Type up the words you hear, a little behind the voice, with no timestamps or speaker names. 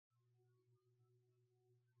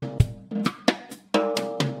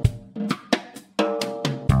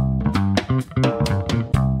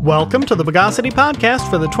Welcome to the Bogosity podcast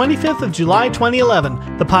for the 25th of July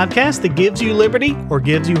 2011, the podcast that gives you liberty or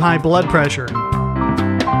gives you high blood pressure.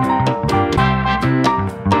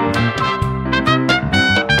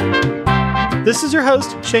 This is your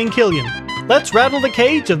host, Shane Killian. Let's rattle the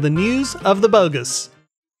cage of the news of the bogus.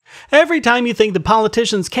 Every time you think the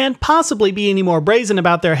politicians can't possibly be any more brazen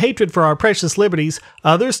about their hatred for our precious liberties,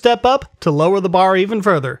 others step up to lower the bar even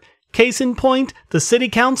further. Case in point, the City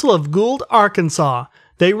Council of Gould, Arkansas.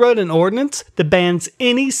 They wrote an ordinance that bans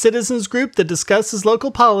any citizens group that discusses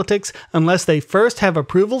local politics unless they first have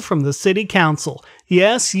approval from the City Council.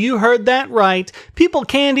 Yes, you heard that right. People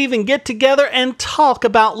can't even get together and talk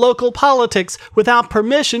about local politics without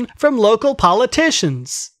permission from local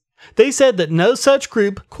politicians. They said that no such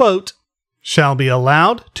group, quote, shall be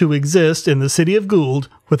allowed to exist in the city of Gould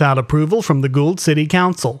without approval from the Gould City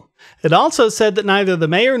Council. It also said that neither the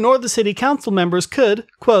mayor nor the city council members could,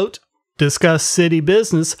 quote, discuss city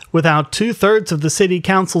business without 2/3 of the city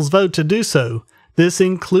council's vote to do so. This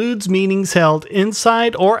includes meetings held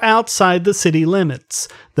inside or outside the city limits.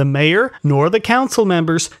 The mayor nor the council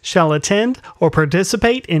members shall attend or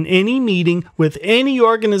participate in any meeting with any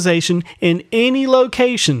organization in any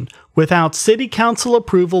location without city council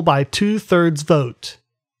approval by 2/3 vote.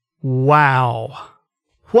 Wow.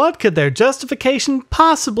 What could their justification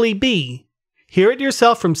possibly be? Hear it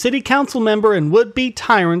yourself from City Council member and would-be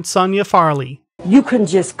tyrant Sonja Farley. You couldn't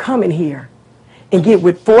just come in here and get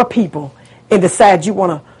with 4 people and decide you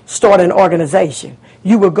want to start an organization.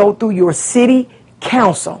 You will go through your city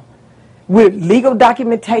council with legal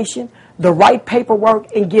documentation, the right paperwork,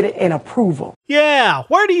 and get an approval. Yeah,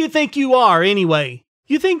 where do you think you are anyway?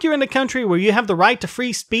 You think you're in a country where you have the right to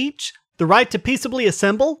free speech, the right to peaceably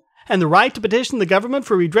assemble, and the right to petition the government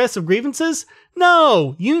for redress of grievances?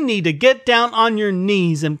 No, you need to get down on your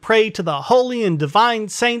knees and pray to the holy and divine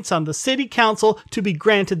saints on the city council to be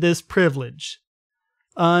granted this privilege.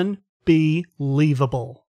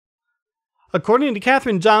 Unbelievable. According to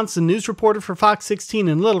Katherine Johnson, news reporter for Fox 16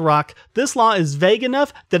 in Little Rock, this law is vague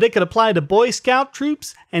enough that it could apply to Boy Scout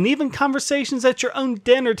troops and even conversations at your own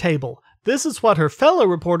dinner table. This is what her fellow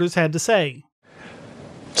reporters had to say.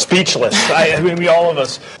 Speechless. I mean, all of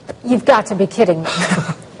us. You've got to be kidding me.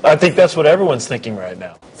 I think that's what everyone's thinking right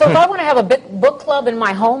now. So if I want to have a book club in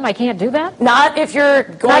my home, I can't do that? Not if you're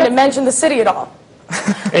going to mention the city at all.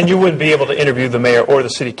 And you wouldn't be able to interview the mayor or the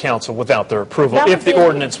city council without their approval if the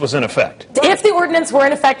ordinance was in effect. If the ordinance were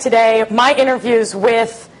in effect today, my interviews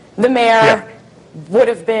with the mayor would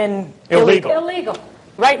have been illegal.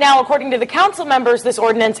 Right now, according to the council members, this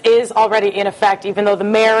ordinance is already in effect, even though the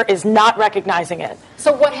mayor is not recognizing it.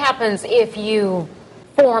 So what happens if you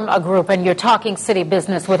form a group and you're talking city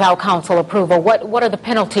business without council approval? What are the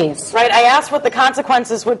penalties? Right, I asked what the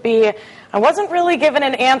consequences would be. I wasn't really given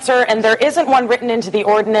an answer, and there isn't one written into the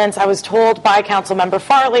ordinance. I was told by Councilmember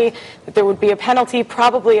Farley that there would be a penalty,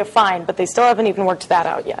 probably a fine, but they still haven't even worked that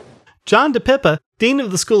out yet. John DePippa, Dean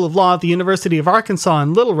of the School of Law at the University of Arkansas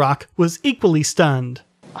in Little Rock, was equally stunned.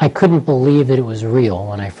 I couldn't believe that it was real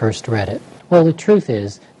when I first read it. Well, the truth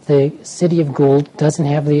is, the city of Gould doesn't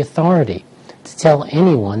have the authority to tell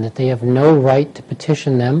anyone that they have no right to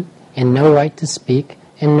petition them and no right to speak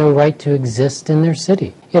and no right to exist in their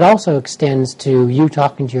city. It also extends to you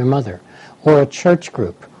talking to your mother or a church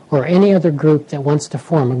group or any other group that wants to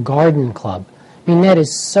form a garden club. I mean, that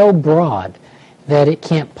is so broad that it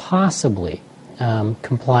can't possibly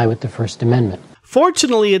comply with the First Amendment.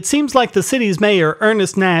 Fortunately, it seems like the city's mayor,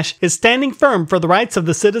 Ernest Nash, is standing firm for the rights of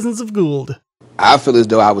the citizens of Gould. I feel as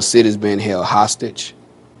though our city is being held hostage.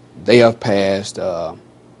 They have passed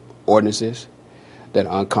ordinances that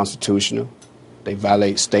are unconstitutional. They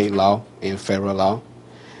violate state law and federal law.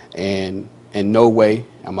 And in no way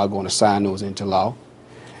am I going to sign those into law.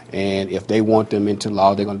 And if they want them into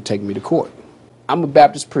law, they're going to take me to court. I'm a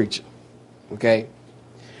Baptist preacher, okay?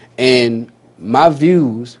 And my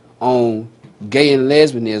views on gay and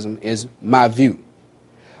lesbianism is my view.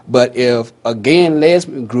 But if a gay and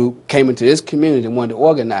lesbian group came into this community and wanted to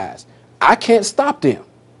organize, I can't stop them.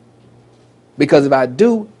 Because if I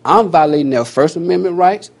do, I'm violating their First Amendment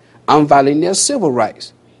rights, I'm violating their civil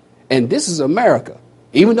rights. And this is America.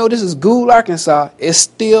 Even though this is Gould, Arkansas, it's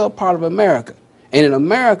still part of America. And in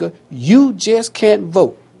America, you just can't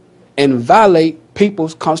vote and violate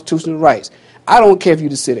people's constitutional rights. I don't care if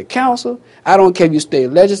you're the city council. I don't care if you're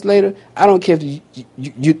state legislator. I don't care if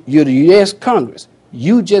you're the U.S. Congress.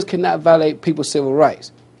 You just cannot violate people's civil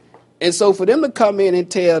rights. And so for them to come in and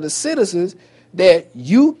tell the citizens that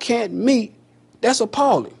you can't meet, that's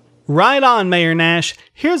appalling. Right on, Mayor Nash.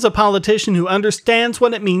 Here's a politician who understands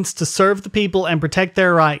what it means to serve the people and protect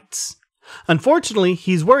their rights. Unfortunately,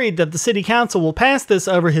 he's worried that the city council will pass this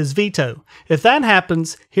over his veto. If that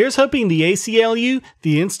happens, here's hoping the ACLU,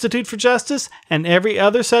 the Institute for Justice, and every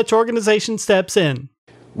other such organization steps in.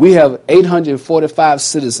 We have 845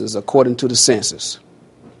 citizens according to the census.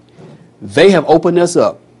 They have opened us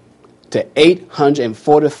up to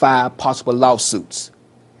 845 possible lawsuits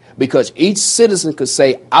because each citizen could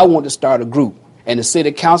say, I want to start a group, and the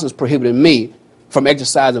city council is prohibiting me from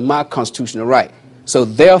exercising my constitutional right. So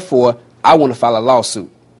therefore, I want to file a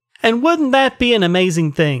lawsuit. And wouldn't that be an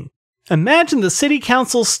amazing thing? Imagine the city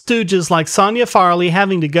council stooges like Sonja Farley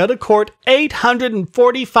having to go to court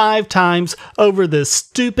 845 times over this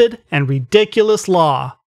stupid and ridiculous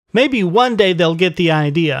law. Maybe one day they'll get the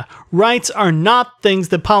idea. Rights are not things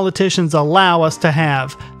that politicians allow us to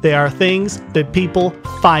have. They are things that people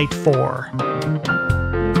fight for.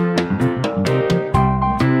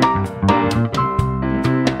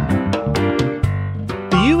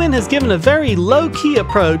 The UN has given a very low-key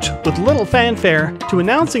approach with little fanfare to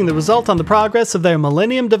announcing the result on the progress of their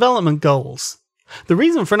Millennium Development Goals. The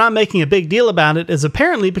reason for not making a big deal about it is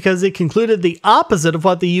apparently because it concluded the opposite of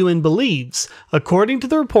what the UN believes. According to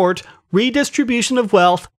the report, redistribution of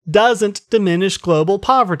wealth doesn't diminish global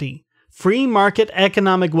poverty. Free market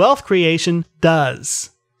economic wealth creation does.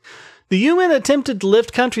 The UN attempted to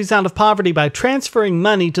lift countries out of poverty by transferring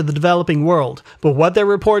money to the developing world, but what their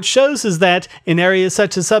report shows is that, in areas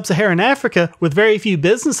such as sub-Saharan Africa, with very few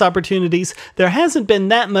business opportunities, there hasn't been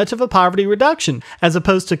that much of a poverty reduction, as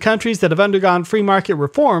opposed to countries that have undergone free market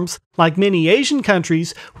reforms, like many Asian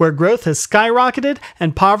countries, where growth has skyrocketed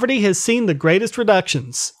and poverty has seen the greatest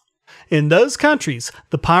reductions. In those countries,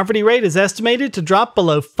 the poverty rate is estimated to drop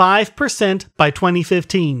below 5% by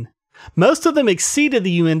 2015. Most of them exceeded the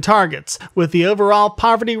UN targets, with the overall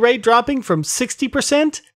poverty rate dropping from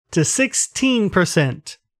 60% to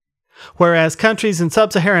 16%. Whereas countries in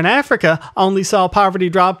sub-Saharan Africa only saw poverty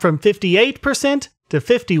drop from 58% to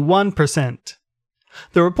 51%.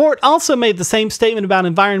 The report also made the same statement about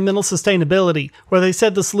environmental sustainability, where they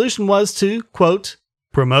said the solution was to, quote,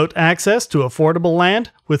 promote access to affordable land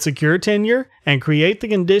with secure tenure and create the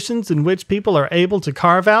conditions in which people are able to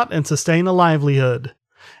carve out and sustain a livelihood.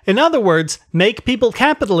 In other words, make people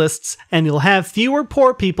capitalists and you'll have fewer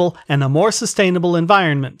poor people and a more sustainable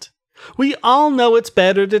environment. We all know it's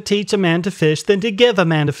better to teach a man to fish than to give a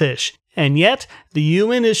man to fish, and yet the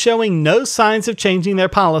UN is showing no signs of changing their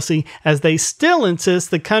policy as they still insist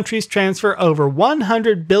that countries transfer over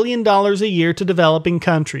 $100 billion a year to developing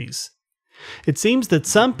countries. It seems that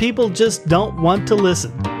some people just don't want to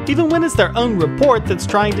listen, even when it's their own report that's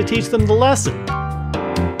trying to teach them the lesson.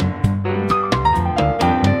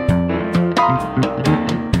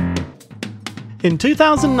 In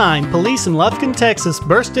 2009, police in Lufkin, Texas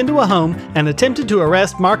burst into a home and attempted to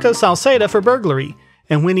arrest Marco Salceda for burglary,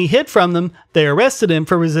 and when he hid from them, they arrested him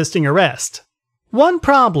for resisting arrest. One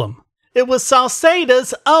problem: it was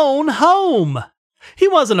Salceda's own home! He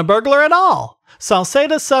wasn't a burglar at all!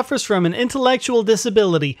 Salceda suffers from an intellectual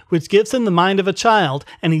disability, which gives him the mind of a child,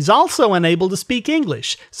 and he's also unable to speak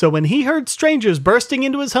English, so when he heard strangers bursting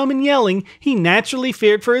into his home and yelling, he naturally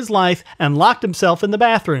feared for his life and locked himself in the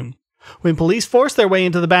bathroom. When police forced their way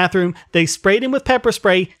into the bathroom, they sprayed him with pepper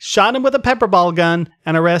spray, shot him with a pepper ball gun,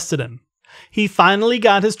 and arrested him. He finally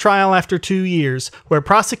got his trial after 2 years, where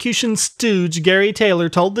prosecution stooge Gary Taylor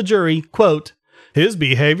told the jury, quote, his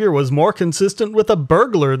behavior was more consistent with a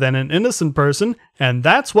burglar than an innocent person, and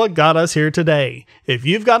that's what got us here today. If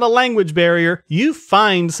you've got a language barrier, you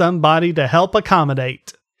find somebody to help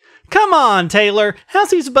accommodate. Come on, Taylor!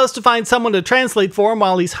 How's he supposed to find someone to translate for him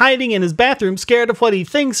while he's hiding in his bathroom scared of what he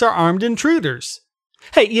thinks are armed intruders?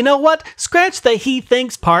 Hey, you know what? Scratch the he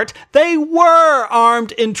thinks part. They were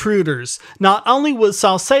armed intruders. Not only was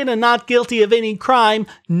Salceda not guilty of any crime,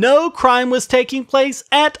 no crime was taking place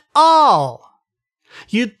at all.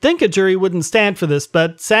 You'd think a jury wouldn't stand for this,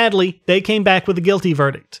 but sadly, they came back with a guilty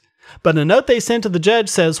verdict. But a note they sent to the judge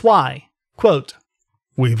says why. Quote,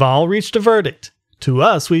 we've all reached a verdict. To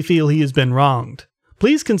us, we feel he has been wronged.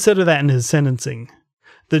 Please consider that in his sentencing.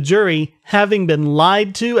 The jury, having been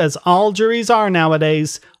lied to as all juries are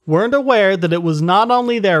nowadays, weren't aware that it was not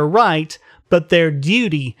only their right, but their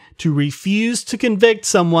duty to refuse to convict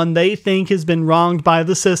someone they think has been wronged by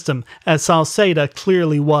the system, as Salceda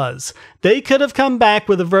clearly was. They could have come back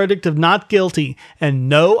with a verdict of not guilty, and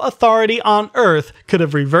no authority on earth could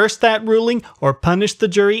have reversed that ruling or punished the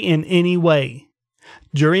jury in any way.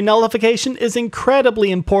 Jury nullification is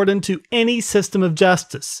incredibly important to any system of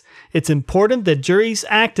justice. It's important that juries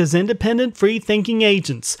act as independent, free-thinking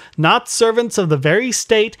agents, not servants of the very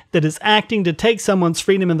state that is acting to take someone's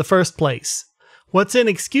freedom in the first place. What's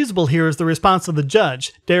inexcusable here is the response of the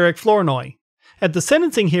judge, Derek Flournoy. At the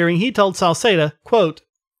sentencing hearing, he told Salceda, quote,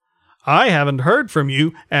 "I haven't heard from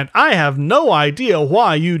you, and I have no idea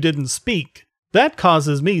why you didn't speak. That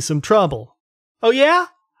causes me some trouble." Oh yeah?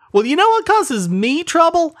 Well, you know what causes me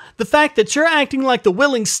trouble? The fact that you're acting like the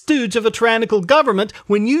willing stooge of a tyrannical government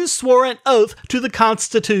when you swore an oath to the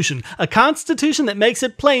Constitution. A Constitution that makes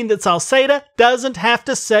it plain that Salceda doesn't have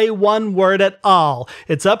to say one word at all.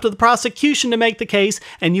 It's up to the prosecution to make the case,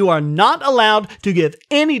 and you are not allowed to give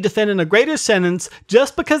any defendant a greater sentence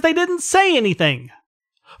just because they didn't say anything.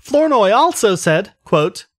 Flournoy also said,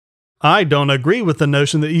 quote, "I don't agree with the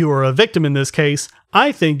notion that you are a victim in this case.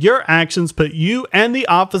 I think your actions put you and the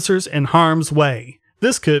officers in harm's way.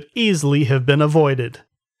 This could easily have been avoided."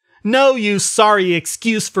 No, you sorry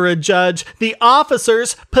excuse for a judge. The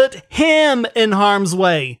officers put him in harm's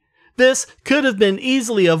way. This could have been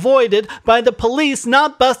easily avoided by the police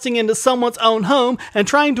not busting into someone's own home and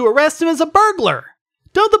trying to arrest him as a burglar.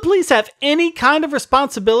 Don't the police have any kind of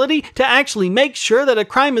responsibility to actually make sure that a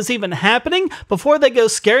crime is even happening before they go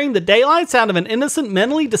scaring the daylights out of an innocent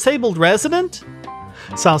mentally disabled resident?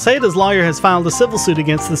 Salceda's lawyer has filed a civil suit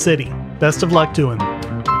against the city. Best of luck to him.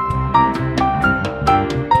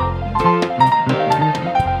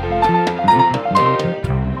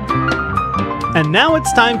 And now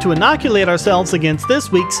it's time to inoculate ourselves against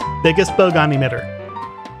this week's biggest bogon emitter.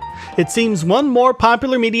 It seems one more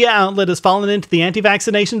popular media outlet has fallen into the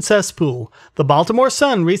anti-vaccination cesspool. The Baltimore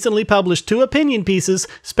Sun recently published 2 opinion pieces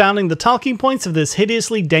spouting the talking points of this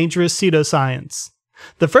hideously dangerous pseudoscience.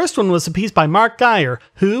 The first one was a piece by Mark Geyer,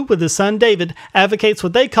 who, with his son David, advocates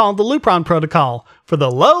what they call the Lupron Protocol. For the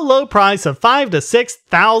low, low price of $5,000 to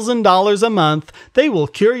 $6,000 a month, they will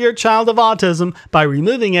cure your child of autism by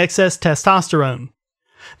removing excess testosterone.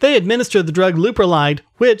 They administer the drug Leuprolide,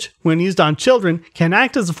 which, when used on children, can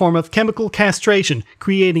act as a form of chemical castration,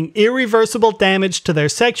 creating irreversible damage to their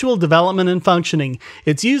sexual development and functioning.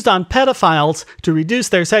 It's used on pedophiles to reduce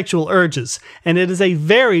their sexual urges, and it is a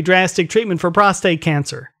very drastic treatment for prostate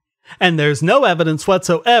cancer. And there's no evidence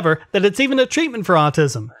whatsoever that it's even a treatment for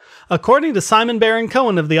autism. According to Simon Baron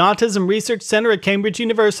Cohen of the Autism Research Center at Cambridge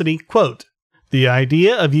University, quote, "The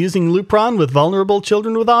idea of using Lupron with vulnerable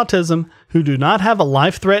children with autism, who do not have a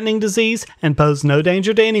life-threatening disease and pose no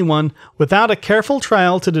danger to anyone, without a careful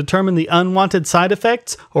trial to determine the unwanted side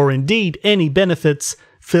effects, or indeed any benefits,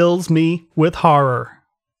 fills me with horror."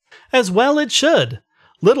 As well it should.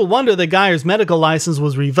 Little wonder that Geyer's medical license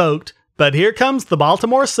was revoked, but here comes the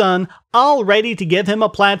Baltimore Sun, all ready to give him a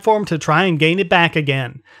platform to try and gain it back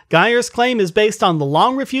again. Geyer's claim is based on the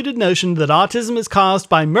long-refuted notion that autism is caused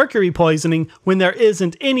by mercury poisoning when there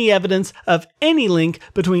isn't any evidence of any link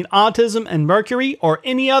between autism and mercury or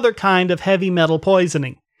any other kind of heavy metal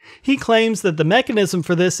poisoning. He claims that the mechanism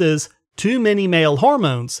for this is too many male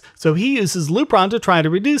hormones, so he uses Lupron to try to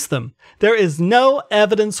reduce them. There is no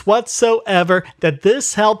evidence whatsoever that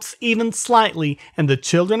this helps even slightly, and the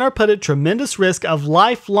children are put at tremendous risk of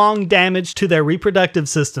lifelong damage to their reproductive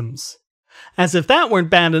systems. As if that weren't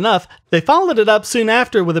bad enough, they followed it up soon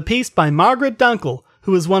after with a piece by Margaret Dunkel,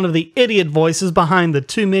 who is one of the idiot voices behind the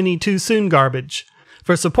too many too soon garbage.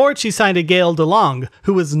 For support, she cited Gail DeLong,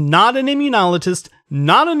 who is not an immunologist,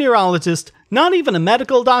 not a neurologist, not even a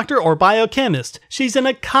medical doctor or biochemist. She's an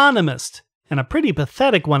economist, and a pretty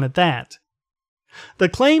pathetic one at that. The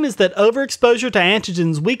claim is that overexposure to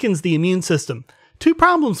antigens weakens the immune system. 2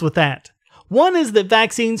 problems with that. One is that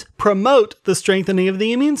vaccines promote the strengthening of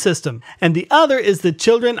the immune system, and the other is that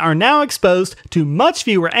children are now exposed to much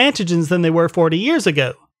fewer antigens than they were 40 years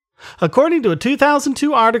ago. According to a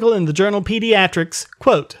 2002 article in the journal Pediatrics,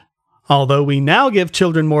 quote, "Although we now give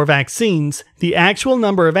children more vaccines, the actual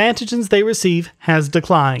number of antigens they receive has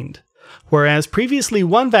declined. Whereas previously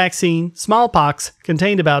one vaccine, smallpox,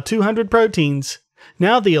 contained about 200 proteins,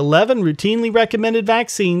 now the 11 routinely recommended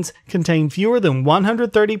vaccines contain fewer than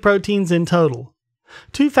 130 proteins in total.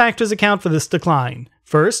 2 factors account for this decline.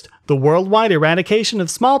 First, the worldwide eradication of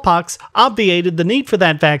smallpox obviated the need for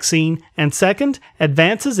that vaccine, and second,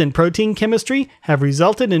 advances in protein chemistry have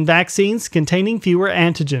resulted in vaccines containing fewer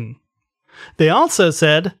antigen." They also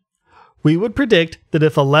said, "We would predict that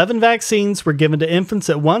if 11 vaccines were given to infants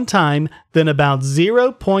at one time, then about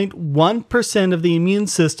 0.1% of the immune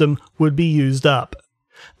system would be used up."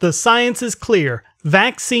 The science is clear.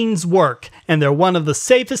 Vaccines work, and they're one of the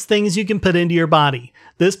safest things you can put into your body.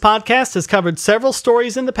 This podcast has covered several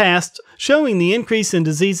stories in the past showing the increase in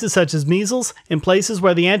diseases such as measles in places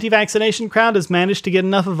where the anti-vaccination crowd has managed to get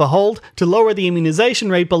enough of a hold to lower the immunization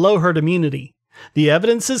rate below herd immunity. The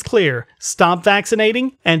evidence is clear. Stop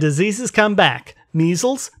vaccinating, and diseases come back.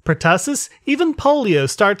 Measles, pertussis, even polio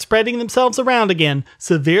start spreading themselves around again,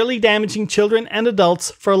 severely damaging children and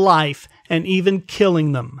adults for life, and even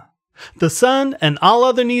killing them. The Sun and all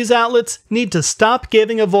other news outlets need to stop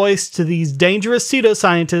giving a voice to these dangerous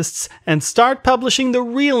pseudoscientists and start publishing the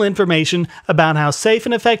real information about how safe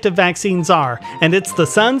and effective vaccines are, and it's the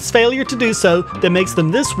Sun's failure to do so that makes them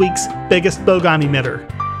this week's biggest bogon emitter.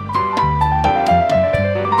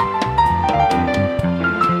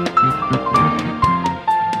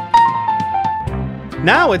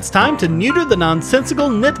 Now it's time to neuter the nonsensical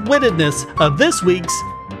nitwittedness of this week's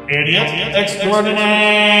Idiot Extraordinaire!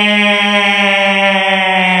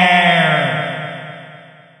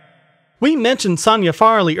 We mentioned Sonja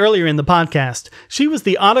Farley earlier in the podcast. She was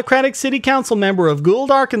the autocratic city council member of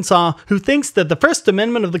Gould, Arkansas, who thinks that the First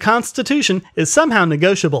Amendment of the Constitution is somehow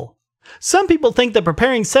negotiable. Some people think that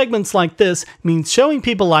preparing segments like this means showing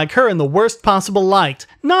people like her in the worst possible light.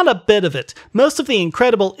 Not a bit of it. Most of the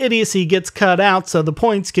incredible idiocy gets cut out so the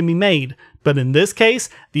points can be made. But in this case,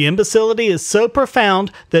 the imbecility is so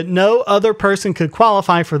profound that no other person could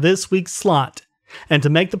qualify for this week's slot. And to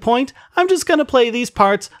make the point, I'm just going to play these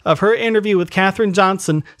parts of her interview with Katherine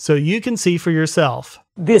Johnson so you can see for yourself.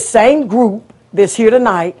 This same group that's here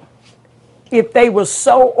tonight, if they were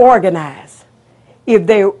so organized, if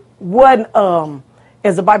they wasn't,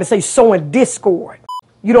 as the Bible says, sowing discord,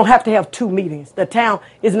 you don't have to have 2 meetings. The town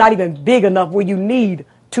is not even big enough where you need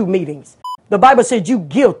 2 meetings. The Bible says you're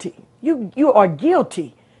guilty. You are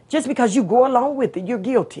guilty. Just because you go along with it, you're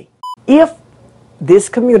guilty. If this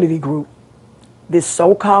community group, this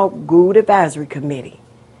so-called Gould Advisory Committee,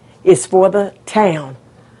 is for the town,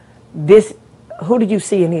 who did you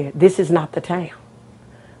see in here? This is not the town.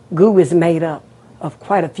 Gould is made up of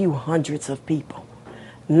quite a few hundreds of people,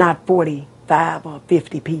 not 45 or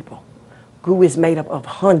 50 people. Gould is made up of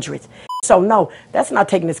hundreds. So no, that's not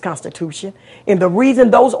taking this Constitution. And the reason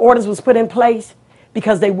those orders was put in place,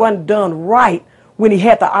 because they weren't done right when he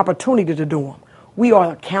had the opportunity to do them. We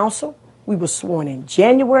are a council. We were sworn in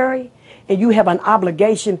January, and you have an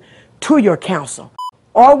obligation to your council.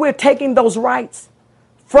 Or we're taking those rights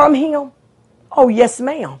from him? Oh, yes,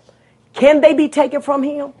 ma'am. Can they be taken from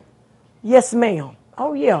him? Yes, ma'am.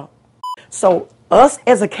 Oh, yeah. So us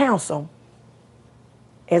as a council,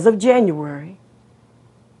 as of January,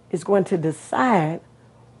 is going to decide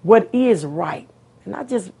what is right, and not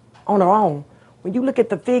just on our own. When you look at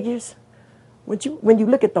the figures, when you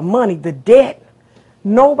look at the money, the debt,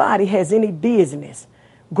 nobody has any business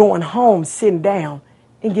going home, sitting down,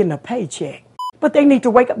 and getting a paycheck. But they need to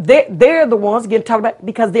wake up. They're the ones getting talked about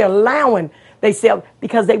because they're allowing themselves,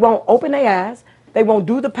 because they won't open their eyes, they won't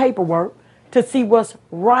do the paperwork to see what's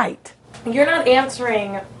right. You're not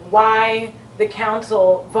answering why the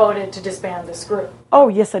council voted to disband this group. Oh,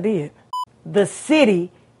 yes, I did. The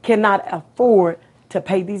city cannot afford to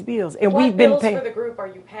pay these bills, and we've been paying. What bills for the group are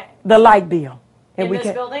you paying? The light bill. And in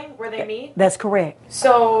this building where they meet? That's correct.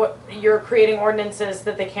 So you're creating ordinances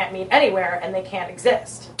that they can't meet anywhere and they can't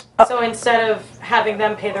exist. So instead of having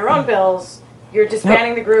them pay their own bills, you're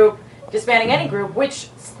disbanding the group, disbanding any group, which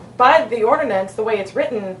by the ordinance, the way it's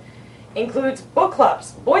written, includes book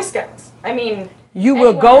clubs, Boy Scouts. I mean, you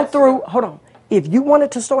will go through, hold on. If you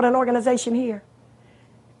wanted to start an organization here,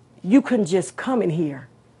 you couldn't just come in here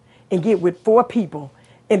and get with 4 people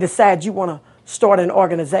and decide you want to start an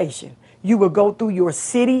organization. You will go through your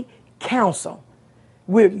city council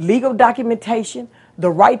with legal documentation,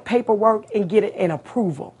 the right paperwork, and get an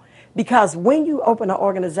approval. Because when you open an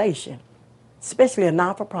organization, especially a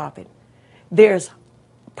non-for-profit, there's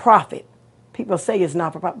profit. People say it's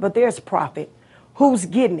not-for-profit, but there's profit. Who's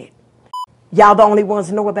getting it? Y'all the only ones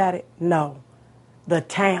who know about it? No. The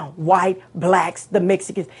town, white, blacks, the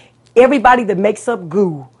Mexicans, everybody that makes up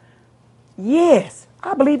Gould. Yes,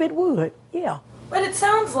 I believe it would, yeah. But it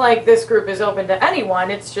sounds like this group is open to anyone.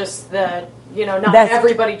 It's just that, not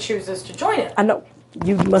everybody chooses to join it. I know.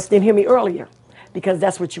 You must didn't hear me earlier, because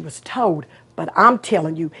that's what you was told. But I'm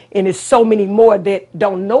telling you, and there's so many more that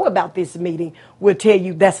don't know about this meeting will tell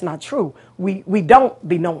you that's not true. We don't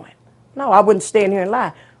be knowing. No, I wouldn't stand here and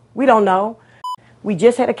lie. We don't know. We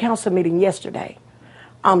just had a council meeting yesterday.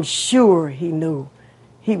 I'm sure he knew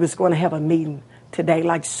he was going to have a meeting today,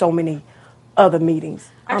 like so many other meetings.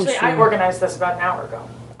 Actually, I organized this about an hour ago.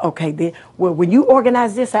 Okay, then. Well, when you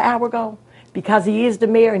organized this an hour ago, because he is the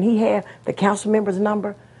mayor and he had the council member's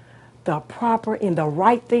number, the proper and the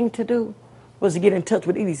right thing to do was to get in touch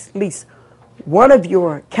with at least one of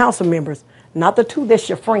your council members, not the 2 that's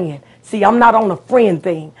your friend. See, I'm not on a friend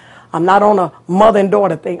thing. I'm not on a mother and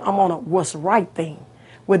daughter thing. I'm on a what's right thing.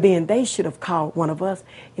 Well, then they should have called one of us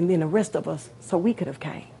and then the rest of us so we could have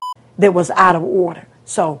came. That was out of order.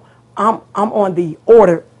 So I'm on the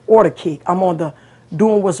order kick. I'm on the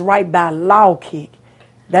doing what's right by law kick.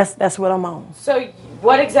 That's what I'm on. So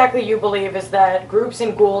what exactly you believe is that groups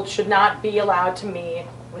in Gould should not be allowed to meet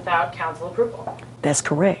without council approval? That's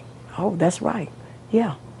correct. Oh, that's right.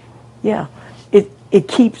 Yeah. Yeah. It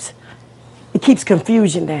keeps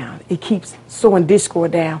confusion down. It keeps sowing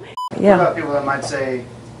discord down. Yeah. What about people that might say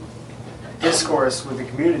discourse with the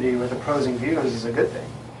community with opposing views is a good thing?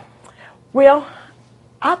 Well,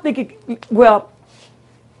 I think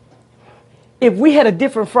if we had a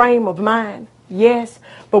different frame of mind, yes.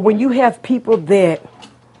 But when you have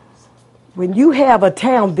a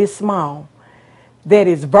town this small that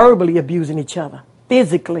is verbally abusing each other,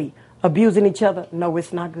 physically abusing each other, no,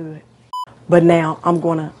 it's not good. But now I'm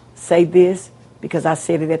going to say this because I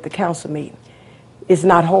said it at the council meeting. It's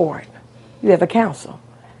not hard. You have a council.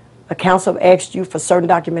 A council asks you for certain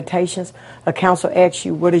documentations. A council asks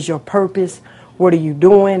you, what is your purpose? What are you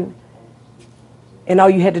doing? And all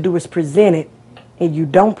you had to do is present it, and you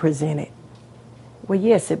don't present it. Well,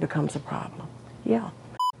 yes, it becomes a problem. Yeah.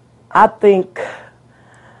 I think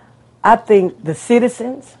the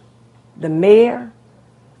citizens, the mayor,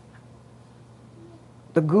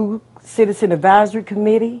 the Gould Citizen Advisory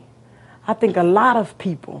Committee, I think a lot of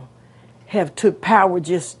people have took power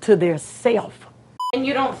just to their self. And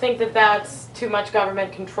you don't think that that's too much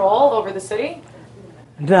government control over the city?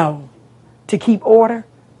 No. To keep order?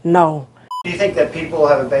 No. Do you think that people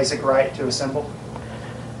have a basic right to assemble?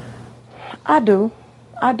 I do.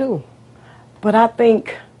 But I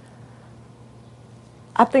think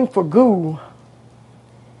for Gould,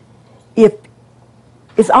 if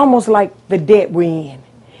it's almost like the debt we're in.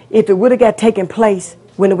 If it would have got taken place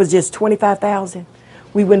when it was just $25,000,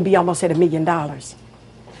 we wouldn't be almost at $1 million.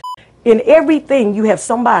 In everything, you have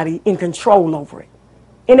somebody in control over it.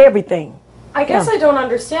 In everything. I guess I don't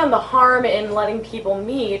understand the harm in letting people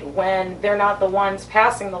meet when they're not the ones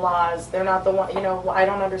passing the laws. They're not the one, I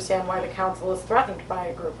don't understand why the council is threatened by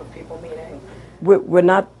a group of people meeting. We're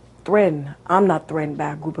not threatened. I'm not threatened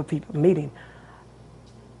by a group of people meeting.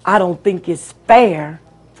 I don't think it's fair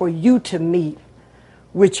for you to meet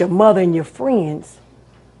with your mother and your friends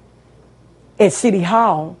at City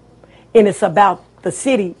Hall, and it's about the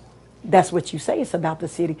city. That's what you say, it's about the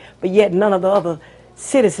city, but yet none of the other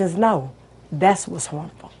citizens know. That's what's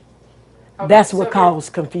harmful. Okay, that's what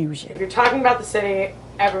caused confusion. If you're talking about the city,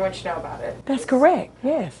 everyone should know about it. That's correct,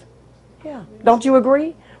 yes. Yeah. Don't you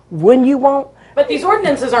agree? Wouldn't you want? But these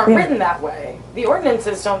ordinances aren't written that way. The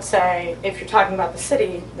ordinances don't say, if you're talking about the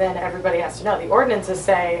city, then everybody has to know. The ordinances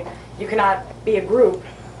say you cannot be a group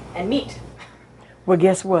and meet. Well,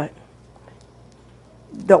 guess what?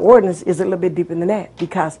 The ordinance is a little bit deeper than that,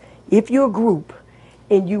 because if you're a group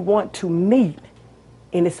and you want to meet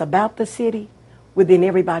and it's about the city, well, then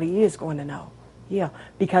everybody is going to know. Yeah,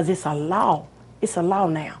 because it's a law. It's a law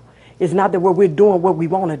now. It's not that we're doing what we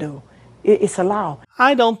want to do. It's a law.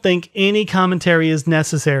 I don't think any commentary is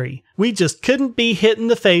necessary. We just couldn't be hit in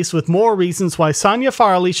the face with more reasons why Sonja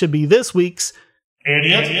Farley should be this week's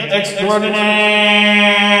Idiot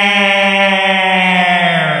Extraordinaire.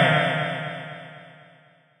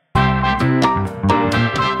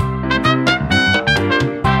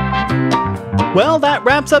 Well, that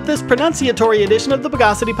wraps up this pronunciatory edition of the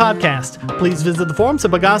Bogosity podcast. Please visit the forums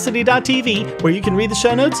at bogosity.tv, where you can read the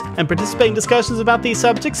show notes and participate in discussions about these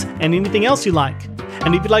subjects and anything else you like.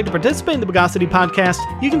 And if you'd like to participate in the Bogosity podcast,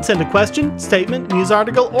 you can send a question, statement, news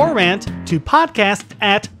article, or rant to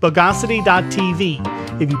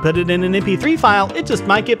podcast@bogosity.tv. If you put it in an MP3 file, it just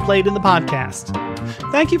might get played in the podcast.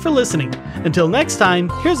 Thank you for listening. Until next time,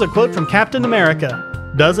 here's a quote from Captain America.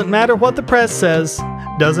 Doesn't matter what the press says.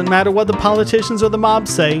 Doesn't matter what the politicians or the mob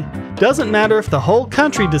say. Doesn't matter if the whole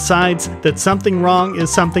country decides that something wrong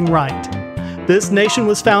is something right. This nation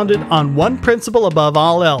was founded on one principle above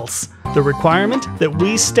all else: the requirement that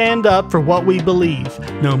we stand up for what we believe,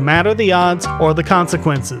 no matter the odds or the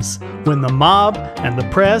consequences. When the mob and the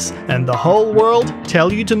press and the whole world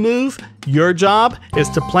tell you to move, your job is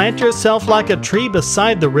to plant yourself like a tree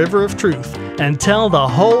beside the river of truth and tell the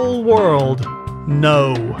whole world,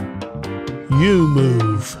 no. You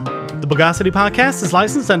move. The Bogosity podcast is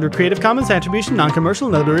licensed under Creative Commons Attribution Non-Commercial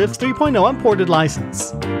No Derivatives 3.0 Unported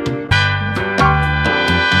License.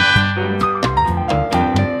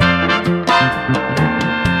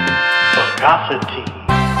 Bogosity.